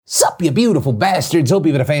Sup, you beautiful bastards. Hope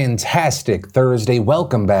you've had a fantastic Thursday.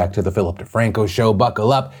 Welcome back to the Philip DeFranco Show.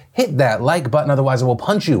 Buckle up, hit that like button, otherwise I will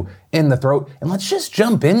punch you in the throat, and let's just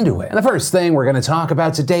jump into it. And the first thing we're going to talk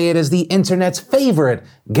about today, it is the internet's favorite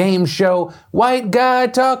game show, White Guy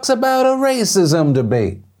Talks About a Racism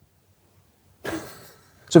Debate.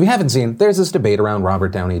 So if you haven't seen, there's this debate around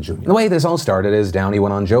Robert Downey Jr. The way this all started is Downey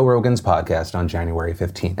went on Joe Rogan's podcast on January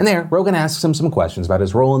 15th. And there, Rogan asks him some questions about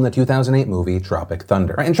his role in the 2008 movie Tropic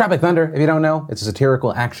Thunder. In Tropic Thunder, if you don't know, it's a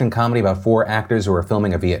satirical action comedy about 4 actors who are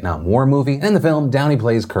filming a Vietnam War movie. And in the film, Downey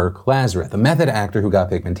plays Kirk Lazarus, a method actor who got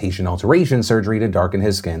pigmentation alteration surgery to darken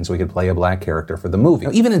his skin so he could play a black character for the movie.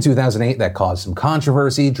 Now, even in 2008, that caused some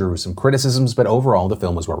controversy, drew some criticisms, but overall, the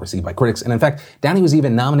film was well received by critics. And in fact, Downey was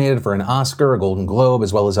even nominated for an Oscar, a Golden Globe,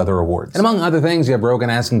 as well as other awards. And among other things, you have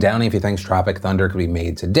Rogan asking Downey if he thinks Tropic Thunder could be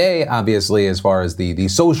made today. Obviously, as far as the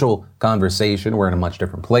social conversation, we're in a much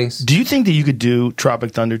different place. Do you think that you could do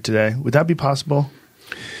Tropic Thunder today? Would that be possible?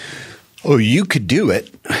 Oh, you could do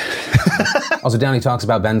it. Also, Downey talks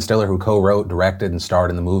about Ben Stiller, who co-wrote, directed, and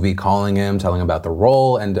starred in the movie, calling him, telling him about the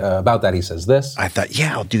role, and about that he says this. I thought,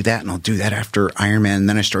 yeah, I'll do that, and I'll do that after Iron Man, and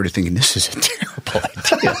then I started thinking, this is a terrible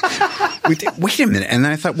idea. Wait a minute. And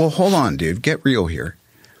then I thought, well, hold on, dude, get real here.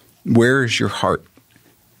 Where is your heart?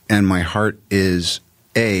 And my heart is,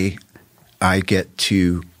 I get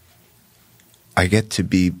to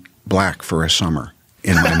be black for a summer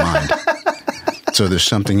in my mind. So there's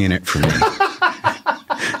something in it for me.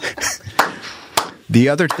 The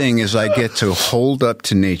other thing is I get to hold up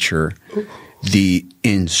to nature the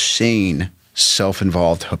insane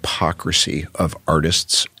self-involved hypocrisy of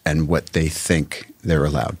artists and what they think they're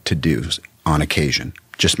allowed to do on occasion.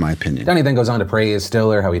 Just my opinion. Downey then goes on to praise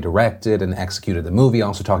Stiller, how he directed and executed the movie,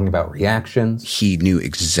 also talking about reactions. He knew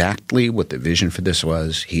exactly what the vision for this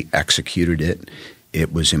was. He executed it.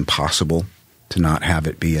 It was impossible to not have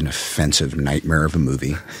it be an offensive nightmare of a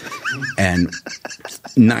movie. And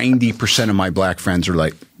 90% of my black friends are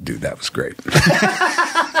like, dude, that was great.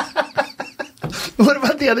 What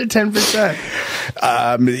about the other 10%?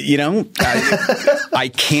 I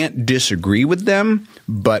can't disagree with them,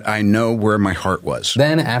 but I know where my heart was.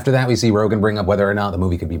 Then after that, we see Rogan bring up whether or not the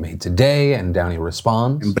movie could be made today, and Downey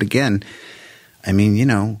responds. But again, I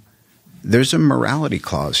mean, there's a morality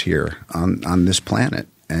clause here on this planet,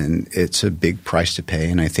 and it's a big price to pay.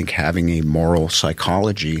 And I think having a moral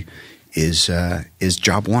psychology is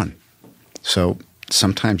job one. So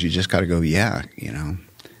sometimes you just got to go,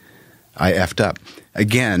 I effed up.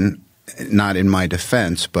 Again, not in my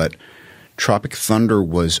defense, but Tropic Thunder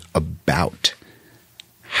was about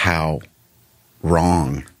how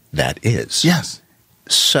wrong that is. Yes.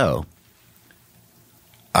 So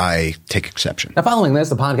I take exception. Now, following this,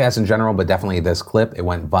 the podcast in general, but definitely this clip, it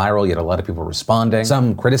went viral. You had a lot of people responding.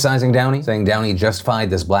 Some criticizing Downey, saying Downey justified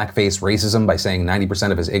this blackface racism by saying 90%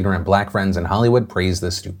 of his ignorant black friends in Hollywood praise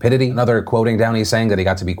this stupidity. Another quoting Downey saying that he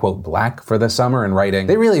got to be, quote, black for the summer, and writing,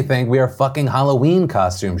 they really think we are fucking Halloween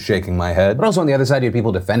costumes, shaking my head. But also on the other side, you had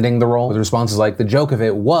people defending the role, with responses like, the joke of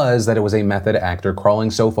it was that it was a method actor crawling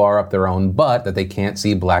so far up their own butt that they can't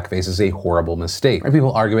see blackface as a horrible mistake. Or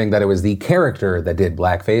people arguing that it was the character that did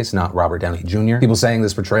blackface, not Robert Downey Jr. People saying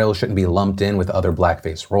this portrayal shouldn't be lumped in with other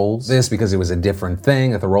blackface roles. This because it was a different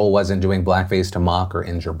thing, that the role wasn't doing blackface to mock or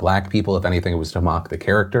injure black people. If anything, it was to mock the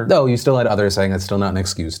character. Though you still had others saying that's still not an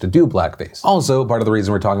excuse to do blackface. Also, part of the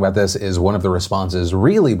reason we're talking about this is one of the responses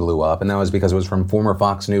really blew up, and that was because it was from former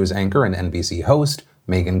Fox News anchor and NBC host,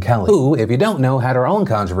 Megyn Kelly, who, if you don't know, had her own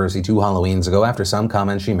controversy 2 Halloweens ago after some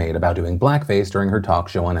comments she made about doing blackface during her talk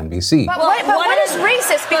show on NBC. But what is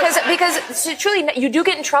racist? Because truly, you do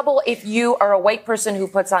get in trouble if you are a white person who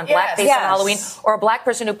puts on blackface on Halloween, or a black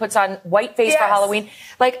person who puts on whiteface for Halloween.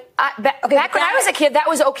 Back when I was a kid, that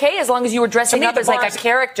was okay as long as you were dressing up as like a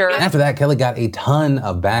character. After that, Kelly got a ton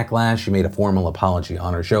of backlash. She made a formal apology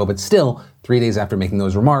on her show, but still, 3 days after making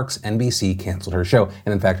those remarks, NBC canceled her show,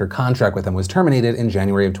 and in fact, her contract with them was terminated in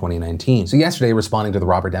January of 2019. So yesterday, responding to the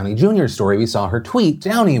Robert Downey Jr. story, we saw her tweet,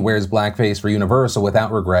 Downey wears blackface for Universal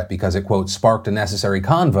without regret because it, quote, sparked a necessary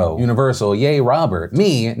convo. Universal, yay Robert.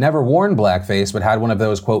 Me, never worn blackface, but had one of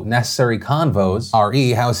those, quote, necessary convos.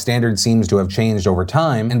 R.E., how standards seems to have changed over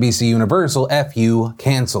time. NBC Universal, F you,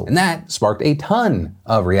 cancel. And that sparked a ton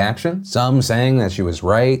of reaction. Some saying that she was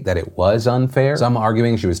right, that it was unfair. Some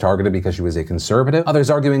arguing she was targeted because she was a conservative. Others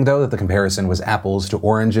arguing, though, that the comparison was apples to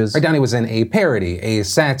oranges. Downey was in a parody, a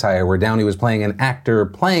satire, where Downey was playing an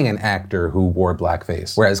actor who wore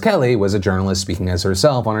blackface. Whereas Kelly was a journalist speaking as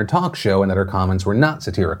herself on her talk show, and that her comments were not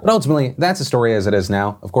satirical. But ultimately, that's the story as it is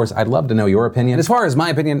now. Of course, I'd love to know your opinion. As far as my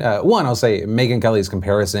opinion, one, I'll say Megyn Kelly's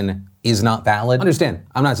comparison is not valid. Understand,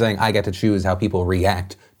 I'm not saying I get to choose how people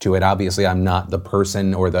react to it. Obviously, I'm not the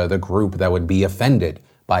person or the group that would be offended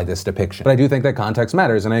by this depiction. But I do think that context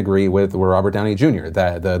matters, and I agree with Robert Downey Jr.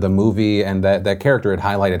 that the movie and that character had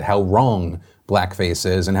highlighted how wrong blackface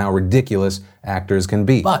is and how ridiculous actors can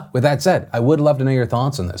be. But with that said, I would love to know your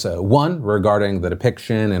thoughts on this. One, regarding the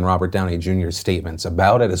depiction and Robert Downey Jr.'s statements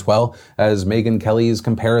about it, as well as Megyn Kelly's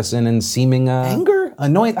comparison and seeming anger?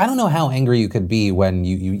 Annoyed. I don't know how angry you could be when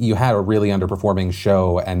you had a really underperforming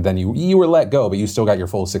show and then you were let go, but you still got your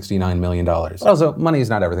full $69 million. But also, money is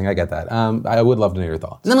not everything. I get that. I would love to know your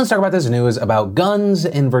thoughts. And then let's talk about this news about guns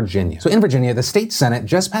in Virginia. So in Virginia, the state Senate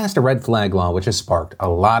just passed a red flag law, which has sparked a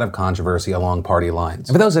lot of controversy along party lines.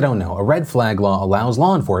 And for those that don't know, a red flag law allows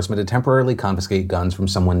law enforcement to temporarily confiscate guns from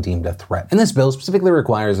someone deemed a threat. And this bill specifically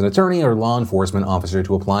requires an attorney or law enforcement officer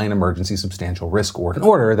to apply an emergency substantial risk order. An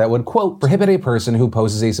order that would, quote, prohibit a person who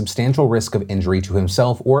poses a substantial risk of injury to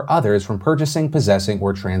himself or others from purchasing, possessing,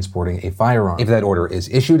 or transporting a firearm. If that order is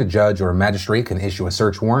issued, a judge or a magistrate can issue a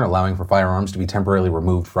search warrant allowing for firearms to be temporarily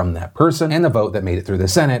removed from that person. And the vote that made it through the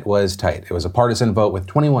Senate was tight. It was a partisan vote with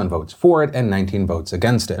 21 votes for it and 19 votes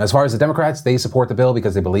against it. As far as the Democrats, they support the bill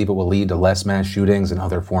because they believe it will lead to less mass shootings and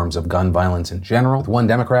other forms of gun violence in general. With one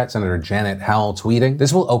Democrat, Senator Janet Howell, tweeting,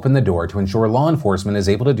 "This will open the door to ensure law enforcement is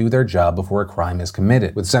able to do their job before a crime is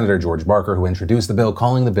committed." With Senator George Barker, who introduced the bill,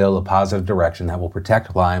 calling the bill a positive direction that will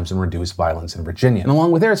protect lives and reduce violence in Virginia. And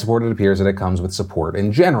along with their support, it appears that it comes with support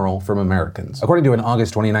in general from Americans. According to an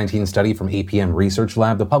August 2019 study from APM Research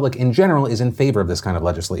Lab, the public in general is in favor of this kind of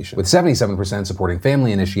legislation, with 77% supporting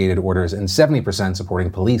family-initiated orders and 70% supporting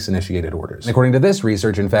police-initiated orders. And according to this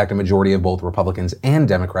research, in fact, a majority of both Republicans and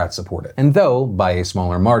Democrats support it. And though, by a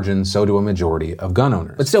smaller margin, so do a majority of gun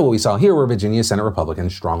owners. But still, what we saw here were Virginia Senate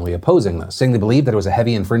Republicans strongly opposing this, saying they believed that it was a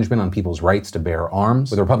heavy infringement on people's rights to bear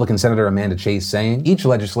arms, with Republican Senator Amanda Chase saying, "Each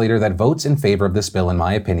legislator that votes in favor of this bill, in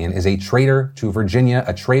my opinion, is a traitor to Virginia,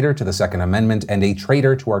 a traitor to the Second Amendment, and a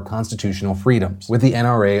traitor to our constitutional freedoms," with the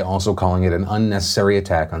NRA also calling it an unnecessary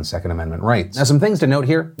attack on Second Amendment rights. Now, some things to note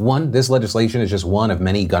here. One, this legislation is just one of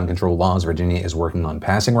many gun control laws Virginia is working on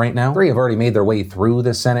passing right now. 3 have already made their way through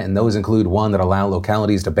the Senate, and those include one that allow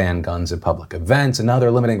localities to ban guns at public events,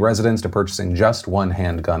 another limiting residents to purchasing just one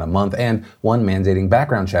handgun a month, and one mandating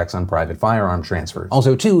background checks on private firearm transfers.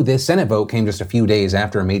 Also, 2, this Senate vote came just a few days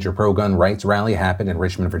after a major pro-gun rights rally happened in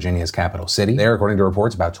Richmond, Virginia's capital city. There, according to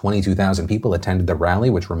reports, about 22,000 people attended the rally,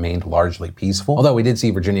 which remained largely peaceful. Although we did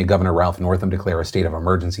see Virginia Governor Ralph Northam declare a state of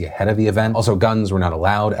emergency ahead of the event. Also, guns were not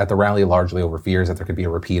allowed at the rally, largely over fears that there could be a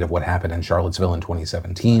repeat of what happened in Charlottesville in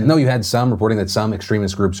 2017. And though you had some reporting that some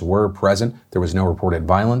extremist groups were present, there was no reported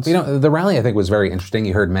violence. You know, the rally, I think, was very interesting.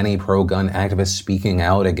 You heard many pro-gun activists speaking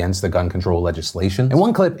out against the gun control legislation. And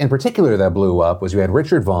one clip in particular that blew up was you had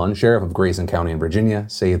Richard Vaughn, sheriff of Grayson County in Virginia,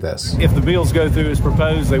 say this. "If the bills go through as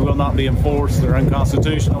proposed, they will not be enforced. They're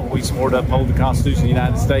unconstitutional. We support uphold the Constitution of the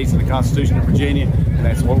United States and the Constitution of Virginia, and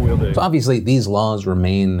that's what we'll do." So obviously, these laws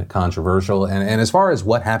remain controversial, and as far as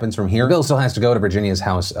what happens from here, the bill still has to go to Virginia's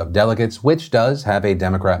House of Delegates, which does have a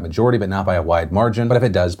Democrat majority, but not by a wide margin. But if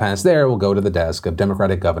it does pass there, it will go to the desk of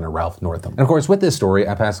Democratic Governor Ralph Northam. And of course, with this story,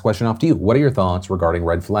 I pass the question off to you. What are your thoughts regarding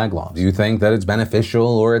red flag laws? Do you think that it's beneficial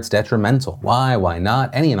or it's detrimental? Why not?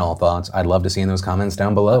 Any and all thoughts, I'd love to see in those comments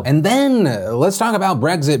down below. And then let's talk about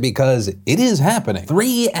Brexit, because it is happening.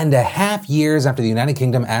 3.5 years after the United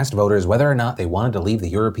Kingdom asked voters whether or not they wanted to leave the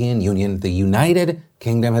European Union, the United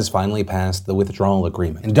Kingdom has finally passed the withdrawal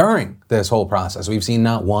agreement. And during this whole process, we've seen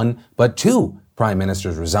not one, but 2 prime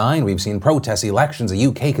ministers resign. We've seen protests, elections, the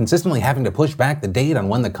UK consistently having to push back the date on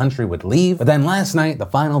when the country would leave. But then last night, the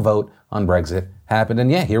final vote on Brexit happened,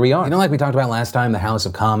 and yeah, here we are. You know, like we talked about last time, the House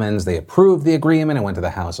of Commons, they approved the agreement and went to the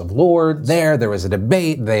House of Lords. There was a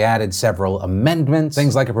debate. They added several amendments,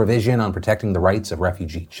 things like a provision on protecting the rights of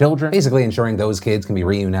refugee children, basically ensuring those kids can be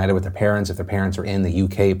reunited with their parents if their parents are in the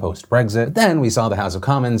UK post-Brexit. But then we saw the House of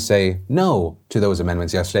Commons say no to those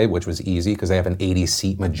amendments yesterday, which was easy because they have an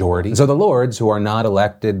 80-seat majority. So the Lords, who are not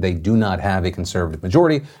elected, they do not have a conservative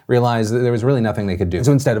majority, realized that there was really nothing they could do.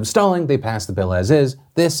 So instead of stalling, they passed the bill as is,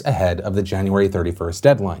 this ahead of the January 31st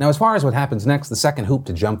deadline. Now, as far as what happens next, the second hoop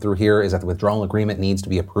to jump through here is that the withdrawal agreement needs to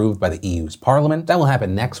be approved by the EU's Parliament. That will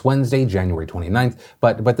happen next Wednesday, January 29th,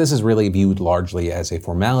 but this is really viewed largely as a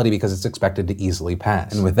formality because it's expected to easily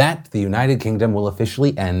pass. And with that, the United Kingdom will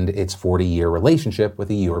officially end its 40-year relationship with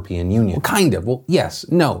the European Union. Well, kind of. Well, yes,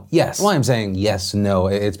 no, yes. Why I'm saying yes, no,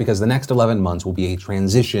 it's because the next 11 months will be a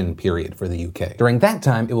transition period for the UK. During that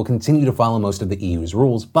time, it will continue to follow most of the EU's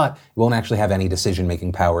rules, but it won't actually have any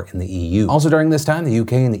decision-making power in the EU. Also, during this time, the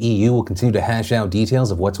UK and the EU will continue to hash out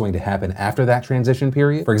details of what's going to happen after that transition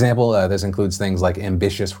period. For example, this includes things like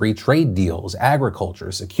ambitious free trade deals,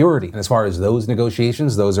 agriculture, security. And as far as those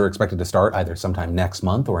negotiations, those are expected to start either sometime next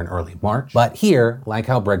month or in early March. But here, like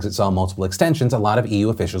how Brexit saw multiple extensions, a lot of EU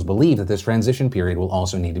officials believe that this transition period will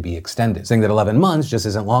also need to be extended, saying that 11 months just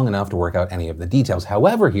isn't long enough to work out any of the details.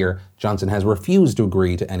 However, here, Johnson has refused to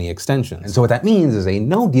agree to any extensions. And so what that means is a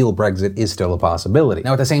no-deal Brexit is still a possibility.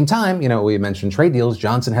 Now, at the same time, we mentioned trade deals.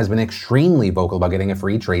 Johnson has been extremely vocal about getting a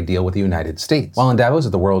free trade deal with the United States. While in Davos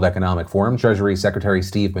at the World Economic Forum, Treasury Secretary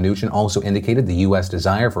Steve Mnuchin also indicated the U.S.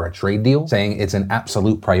 desire for a trade deal, saying it's an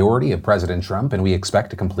absolute priority of President Trump, and we expect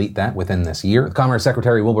to complete that within this year. Commerce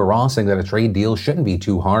Secretary Wilbur Ross saying that a trade deal shouldn't be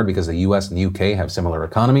too hard because the U.S. and the UK have similar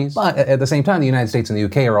economies. But at the same time, the United States and the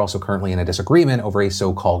UK are also currently in a disagreement over a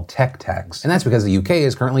so-called tech tax. And that's because the UK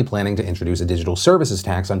is currently planning to introduce a digital services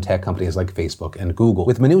tax on tech companies like Facebook and Google,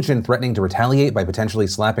 with Mnuchin threatening to retaliate by potentially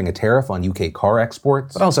slapping a tariff on UK car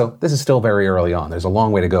exports. But also, this is still very early on. There's a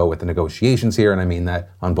long way to go with the negotiations here, and I mean that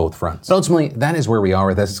on both fronts. But ultimately, that is where we are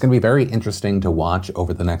with this. It's going to be very interesting to watch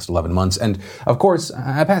over the next 11 months. And of course,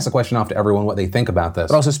 I pass the question off to everyone what they think about this,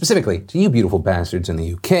 but also specifically to you beautiful bastards in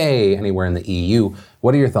the UK, anywhere in the EU.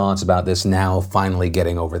 What are your thoughts about this now finally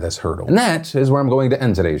getting over this hurdle? And that is where I'm going to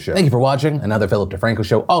end today's show. Thank you for watching another Philip DeFranco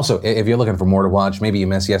show. Also, if you're looking for more to watch, maybe you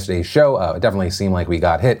missed yesterday's show, it definitely seemed like we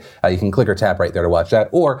got hit. You can click or tap right there to watch that,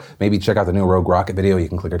 or maybe check out the new Rogue Rocket video. You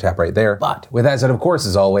can click or tap right there. But with that said, of course,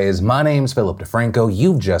 as always, my name's Philip DeFranco.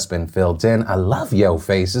 You've just been filled in. I love yo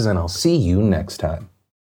faces, and I'll see you next time.